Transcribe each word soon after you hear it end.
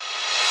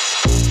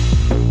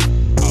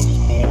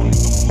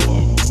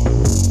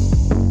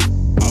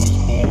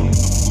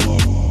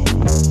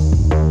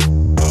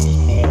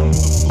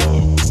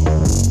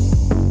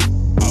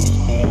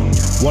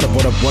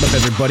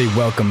everybody?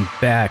 Welcome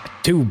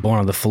back to Born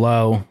on the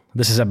Flow.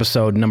 This is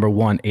episode number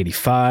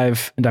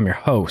 185, and I'm your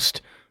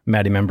host,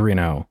 Matty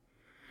Membrino.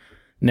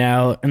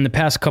 Now, in the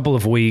past couple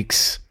of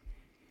weeks,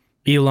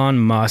 Elon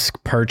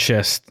Musk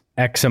purchased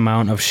X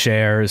amount of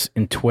shares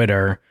in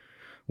Twitter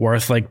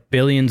worth like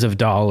billions of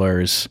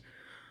dollars,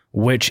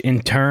 which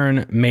in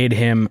turn made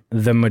him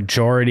the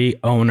majority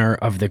owner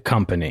of the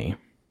company.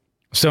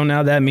 So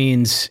now that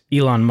means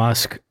Elon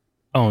Musk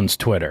owns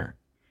Twitter.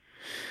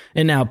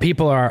 And now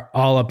people are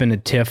all up in a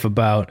tiff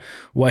about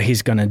what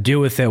he's going to do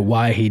with it,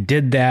 why he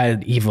did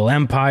that. Evil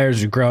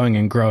empires are growing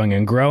and growing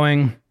and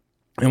growing.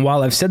 And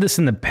while I've said this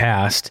in the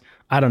past,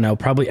 I don't know,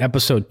 probably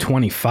episode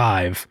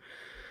 25,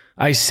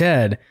 I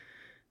said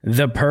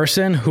the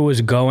person who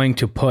is going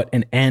to put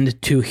an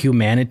end to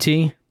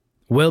humanity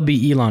will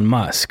be Elon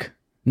Musk.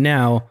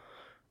 Now,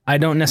 I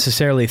don't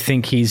necessarily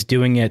think he's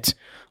doing it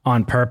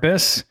on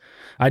purpose.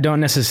 I don't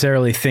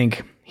necessarily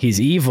think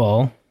he's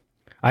evil.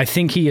 I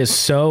think he is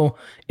so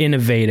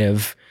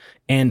innovative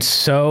and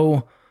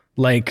so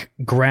like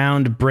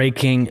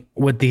groundbreaking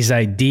with these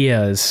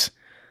ideas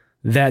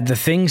that the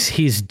things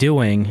he's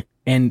doing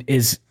and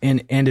is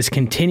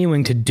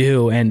continuing to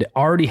do and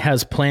already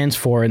has plans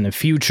for in the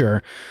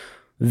future,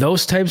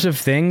 those types of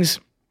things,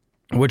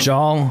 which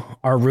all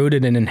are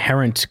rooted in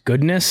inherent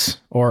goodness,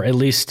 or at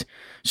least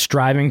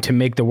striving to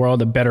make the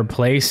world a better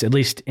place, at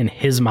least in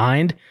his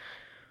mind,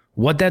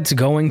 what that's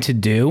going to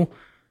do,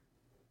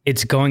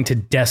 it's going to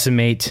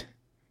decimate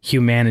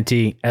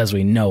humanity as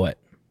we know it.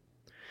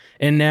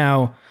 And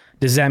now,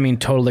 does that mean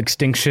total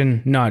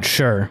extinction? Not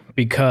sure,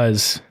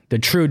 because the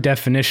true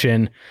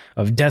definition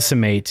of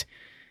decimate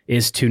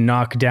is to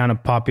knock down a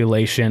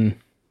population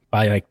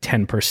by like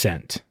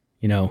 10%,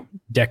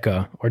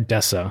 deca or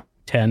deci,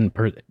 10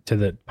 to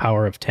the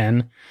power of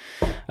 10.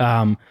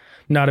 Not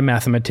a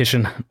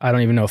mathematician. I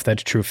don't even know if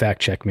that's true. Fact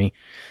check me.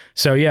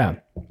 So yeah.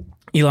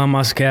 Elon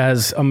Musk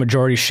has a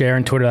majority share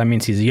in Twitter. That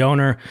means he's the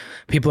owner.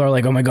 People are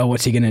like, oh my God,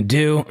 what's he going to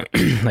do?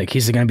 Like,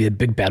 he's going to be the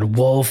big bad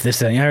wolf, this,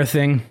 that, and the other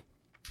thing.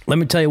 Let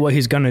me tell you what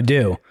he's going to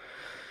do.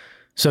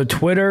 So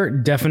Twitter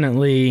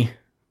definitely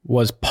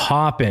was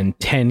popping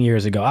 10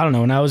 years ago. I don't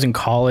know. When I was in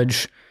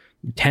college,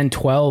 10,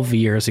 12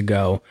 years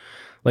ago,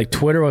 like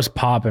Twitter was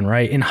popping,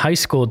 right? In high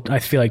school, I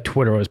feel like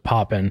Twitter was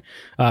popping.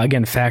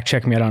 Again, fact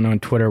check me. I don't know when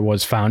Twitter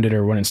was founded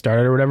or when it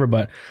started or whatever,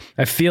 but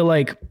I feel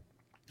like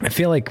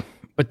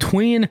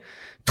between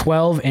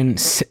 12 and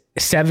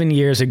 7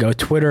 years ago,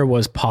 Twitter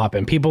was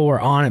popping. People were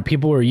on it.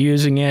 People were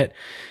using it.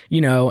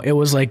 It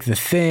was like the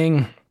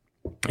thing.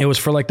 It was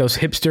for like those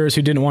hipsters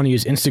who didn't want to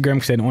use Instagram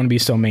because they didn't want to be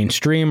so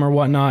mainstream or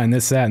whatnot, and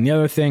this, that, and the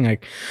other thing.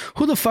 Like,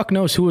 who the fuck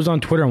knows who was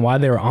on Twitter and why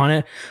they were on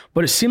it?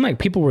 But it seemed like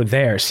people were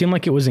there. It seemed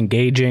like it was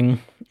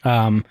engaging.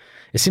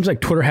 It seems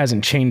like Twitter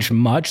hasn't changed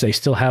much. They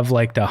still have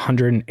like the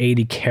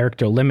 180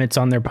 character limits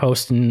on their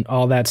posts and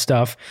all that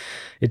stuff.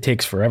 It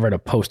takes forever to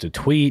post a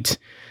tweet.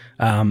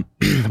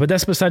 But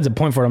that's besides the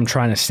point for what I'm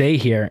trying to say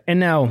here. And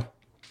now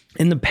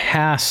in the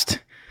past,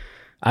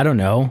 I don't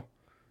know,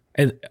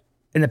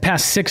 in the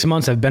past 6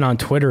 months, I've been on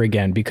Twitter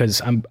again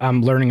because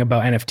I'm learning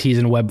about NFTs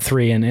and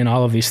Web3 and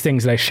all of these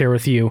things that I share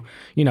with you,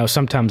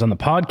 sometimes on the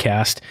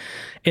podcast.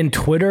 And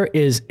Twitter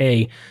is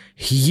a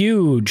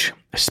huge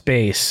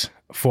space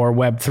for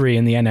Web3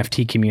 in the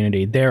NFT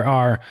community. There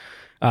are,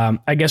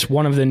 I guess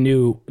one of the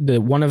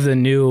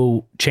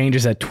new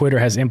changes that Twitter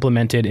has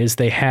implemented is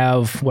they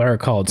have what are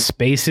called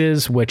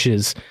spaces, which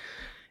is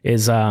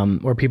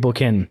where people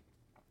can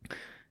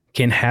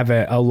have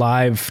a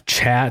live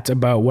chat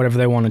about whatever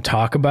they want to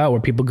talk about,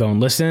 where people go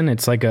and listen.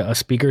 It's like a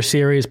speaker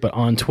series, but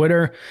on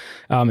Twitter.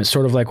 It's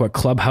sort of like what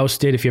Clubhouse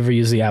did. If you ever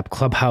use the app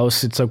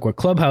Clubhouse, it's like what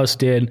Clubhouse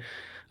did.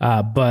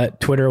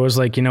 But Twitter was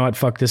like, you know what,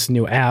 fuck this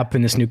new app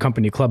and this new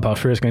company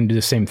Clubhouse. We're just going to do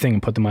the same thing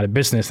and put them out of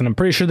business. And I'm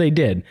pretty sure they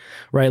did,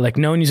 right? Like,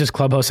 no one uses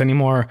Clubhouse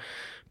anymore.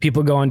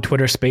 People go on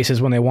Twitter Spaces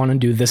when they want to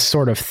do this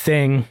sort of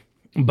thing.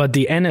 But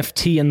the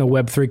NFT and the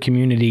Web3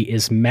 community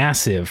is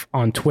massive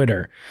on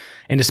Twitter.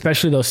 And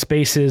especially those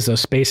spaces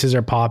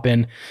are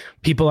popping.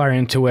 People are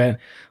into it.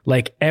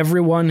 Like,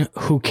 everyone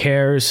who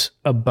cares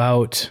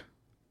about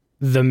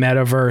the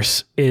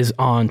metaverse is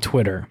on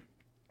Twitter.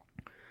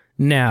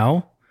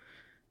 Now,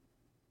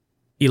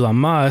 Elon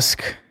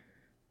Musk,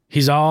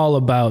 he's all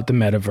about the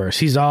metaverse.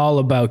 He's all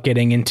about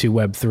getting into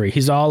Web3.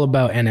 He's all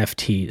about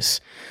NFTs.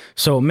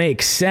 So it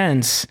makes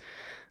sense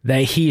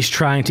that he's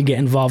trying to get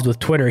involved with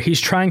Twitter. He's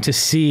trying to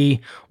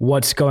see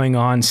what's going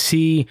on,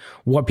 see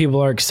what people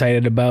are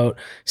excited about,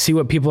 see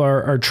what people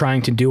are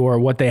trying to do or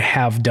what they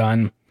have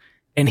done.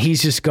 And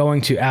he's just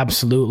going to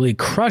absolutely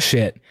crush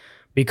it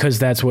because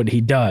that's what he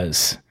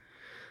does.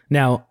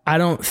 Now, I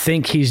don't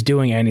think he's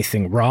doing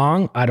anything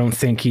wrong. I don't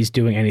think he's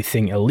doing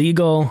anything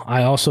illegal.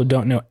 I also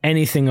don't know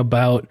anything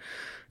about,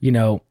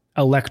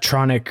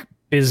 electronic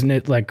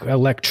business, like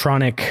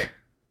electronic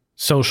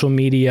social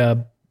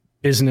media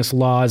business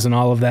laws and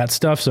all of that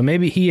stuff. So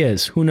maybe he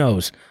is, who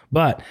knows?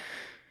 But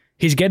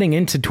he's getting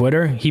into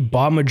Twitter. He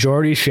bought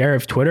majority share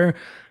of Twitter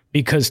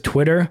because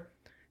Twitter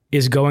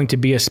is going to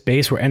be a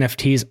space where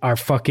NFTs are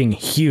fucking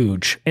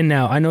huge. And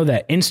now I know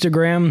that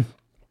Instagram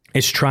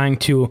is trying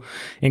to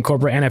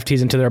incorporate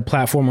NFTs into their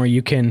platform where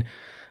you can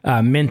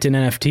mint an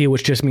NFT,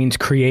 which just means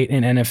create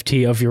an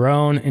NFT of your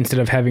own instead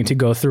of having to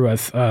go through a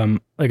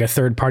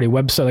third-party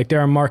website. Like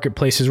there are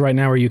marketplaces right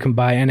now where you can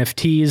buy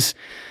NFTs,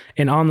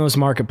 and on those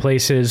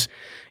marketplaces,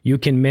 you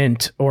can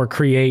mint or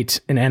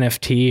create an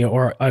NFT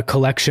or a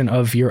collection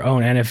of your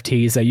own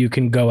NFTs that you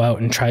can go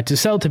out and try to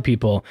sell to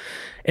people.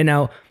 And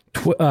now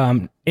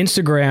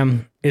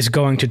Instagram is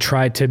going to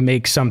try to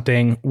make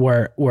something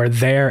where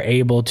they're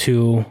able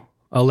to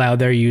allow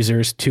their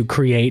users to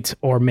create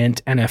or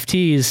mint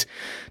NFTs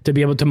to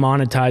be able to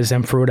monetize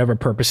them for whatever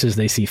purposes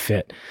they see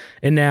fit.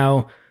 And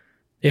now,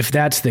 if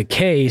that's the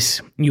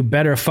case, you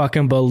better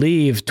fucking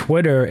believe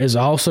Twitter is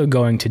also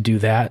going to do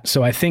that.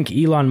 So I think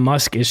Elon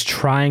Musk is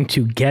trying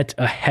to get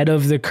ahead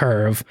of the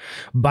curve,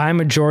 buy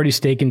majority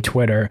stake in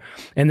Twitter,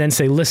 and then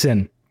say,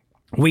 listen,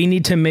 we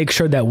need to make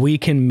sure that we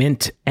can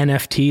mint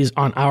NFTs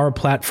on our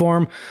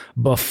platform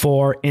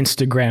before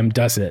Instagram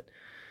does it,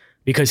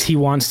 because he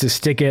wants to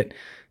stick it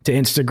to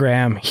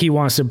Instagram. He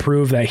wants to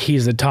prove that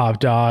he's the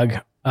top dog.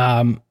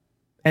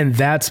 And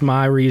that's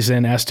my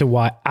reason as to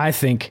why I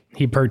think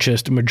he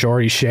purchased a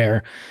majority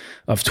share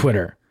of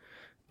Twitter.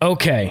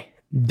 Okay,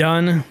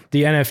 done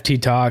the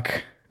NFT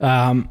talk.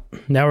 Now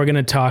we're going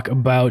to talk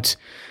about,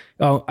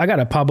 I got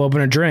to pop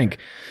open a drink.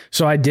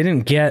 So I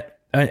didn't get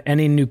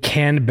any new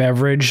canned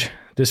beverage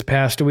this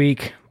past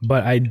week,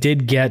 but I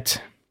did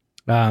get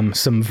some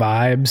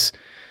Vibes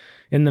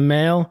in the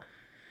mail.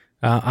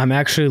 I'm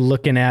actually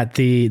looking at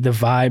the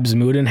Vibes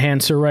Mood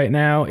Enhancer right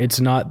now. It's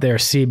not their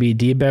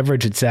CBD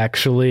beverage. It's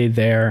actually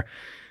their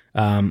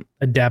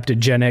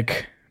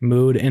adaptogenic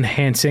mood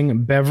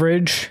enhancing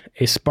beverage,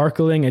 a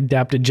sparkling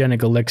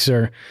adaptogenic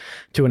elixir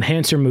to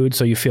enhance your mood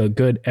so you feel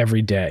good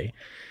every day.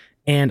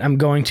 And I'm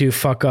going to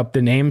fuck up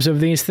the names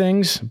of these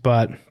things,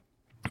 but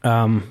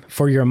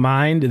for your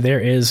mind, there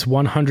is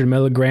 100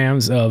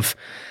 milligrams of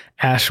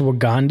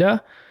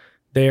ashwagandha.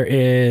 There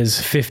is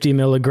 50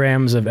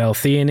 milligrams of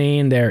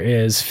L-theanine, there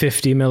is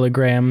 50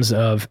 milligrams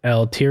of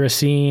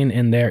L-tyrosine,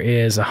 and there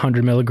is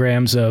 100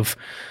 milligrams of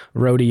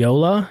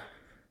rhodiola.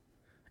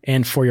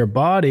 And for your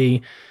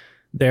body,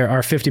 there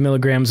are 50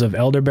 milligrams of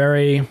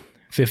elderberry,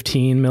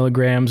 15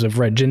 milligrams of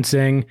red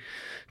ginseng,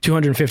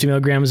 250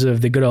 milligrams of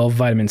the good old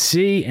vitamin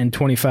C, and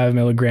 25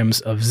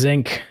 milligrams of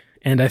zinc.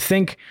 And I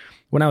think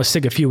when I was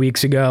sick a few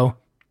weeks ago,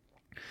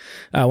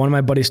 one of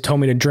my buddies told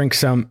me to drink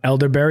some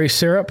elderberry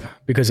syrup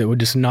because it would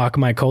just knock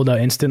my cold out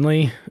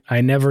instantly.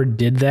 I never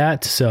did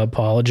that, so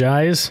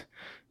apologize.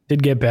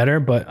 Did get better,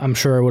 but I'm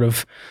sure I would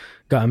have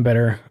gotten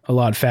better a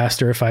lot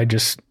faster if I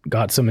just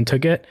got some and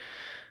took it.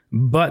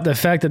 But the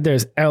fact that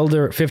there's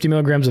 50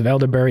 milligrams of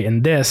elderberry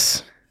in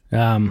this,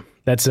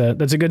 that's a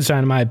good sign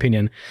in my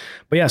opinion.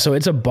 But yeah, so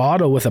it's a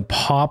bottle with a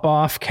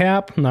pop-off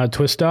cap, not a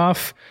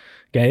twist-off.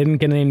 Okay, I didn't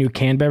get any new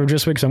canned beverage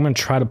this week, so I'm going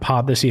to try to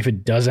pop this, see if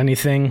it does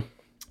anything.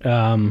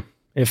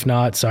 If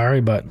not, sorry,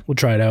 but we'll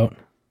try it out.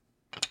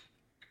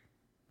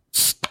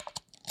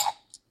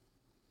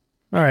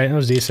 All right, that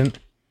was decent.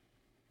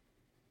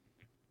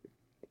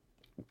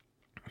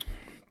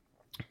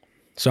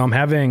 So I'm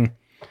having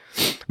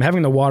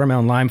the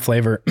watermelon lime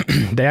flavor.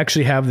 They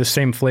actually have the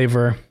same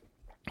flavor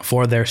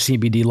for their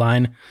CBD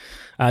line.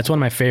 It's one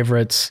of my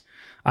favorites.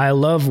 I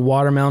love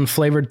watermelon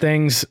flavored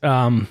things.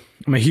 I'm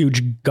a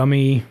huge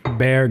gummy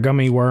bear,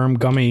 gummy worm,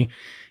 gummy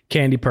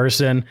candy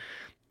person.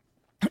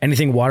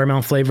 Anything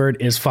watermelon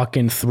flavored is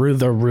fucking through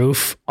the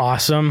roof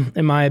awesome,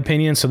 in my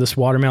opinion. So this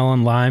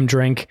watermelon lime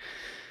drink,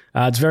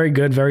 it's very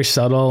good, very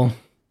subtle.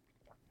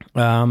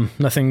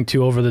 Nothing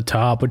too over the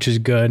top, which is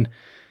good.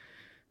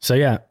 So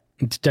yeah,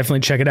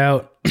 definitely check it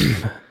out.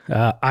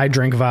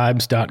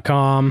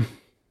 idrinkvibes.com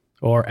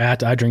or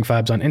at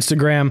idrinkvibes on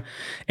Instagram.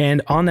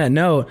 And on that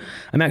note,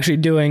 I'm actually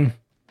doing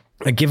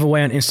a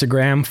giveaway on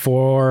Instagram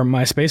for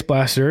my Space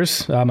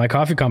Blasters, my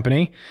coffee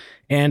company.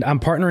 And I'm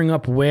partnering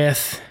up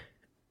with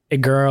a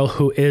girl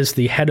who is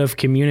the head of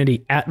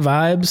community at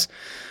Vibes,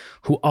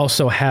 who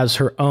also has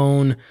her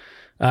own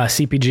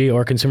CPG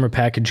or consumer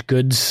packaged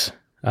goods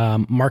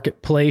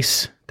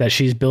marketplace that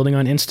she's building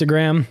on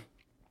Instagram.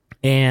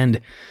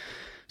 And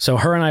so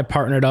her and I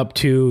partnered up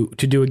to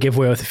do a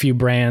giveaway with a few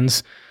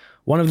brands.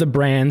 One of the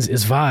brands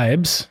is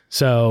Vibes.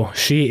 So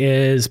she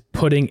is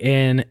putting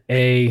in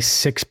a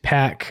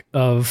 6-pack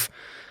of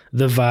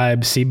the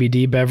Vibe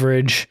CBD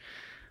beverage.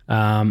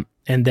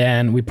 And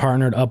then we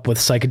partnered up with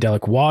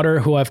Psychedelic Water,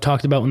 who I've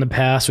talked about in the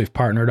past. We've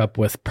partnered up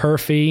with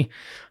Perfy,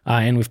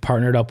 and we've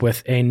partnered up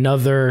with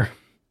another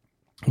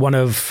one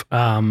of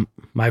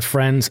my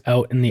friends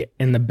out in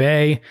the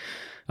Bay.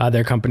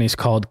 Their company's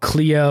called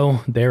Clio.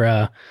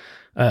 They're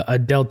a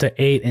Delta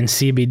 8 and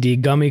CBD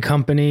gummy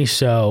company.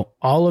 So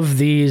all of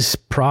these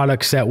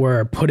products that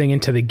we're putting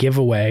into the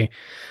giveaway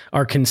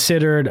are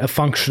considered a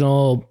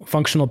functional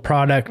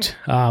product,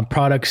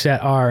 products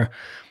that are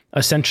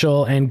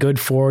essential and good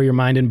for your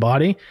mind and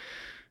body.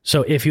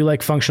 So if you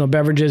like functional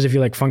beverages, if you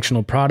like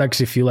functional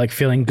products, if you like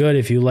feeling good,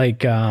 if you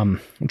like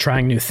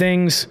trying new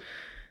things,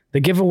 the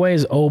giveaway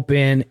is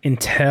open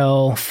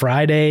until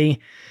Friday.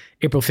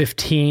 April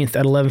 15th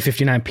at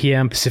 11:59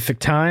 p.m. Pacific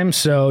time.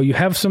 So you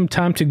have some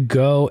time to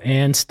go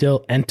and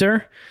still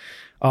enter.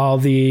 All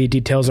the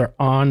details are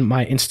on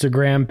my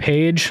Instagram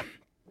page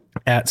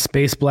at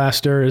Space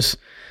Blasters.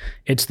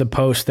 It's the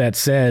post that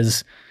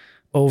says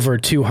over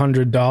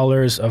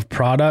 $200 of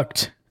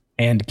product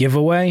and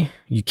giveaway.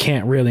 You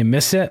can't really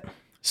miss it.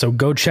 So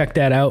go check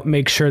that out.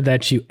 Make sure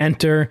that you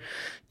enter,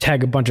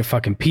 tag a bunch of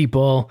fucking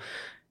people.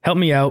 Help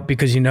me out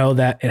because you know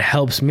that it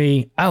helps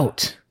me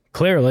out.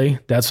 Clearly,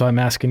 that's why I'm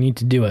asking you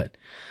to do it.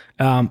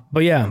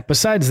 But yeah,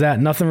 besides that,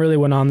 nothing really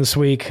went on this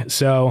week.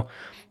 So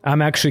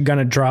I'm actually going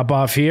to drop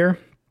off here.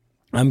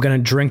 I'm going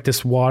to drink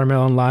this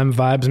watermelon lime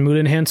vibes mood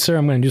enhancer.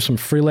 I'm going to do some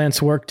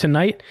freelance work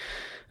tonight.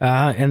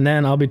 And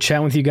then I'll be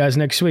chatting with you guys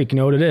next week. You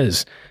know what it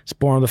is. It's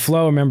Born on the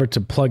Flow. Remember to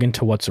plug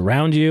into what's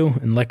around you.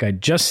 And like I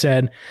just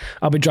said,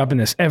 I'll be dropping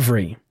this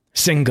every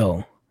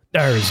single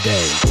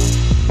Thursday.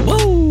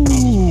 Woo!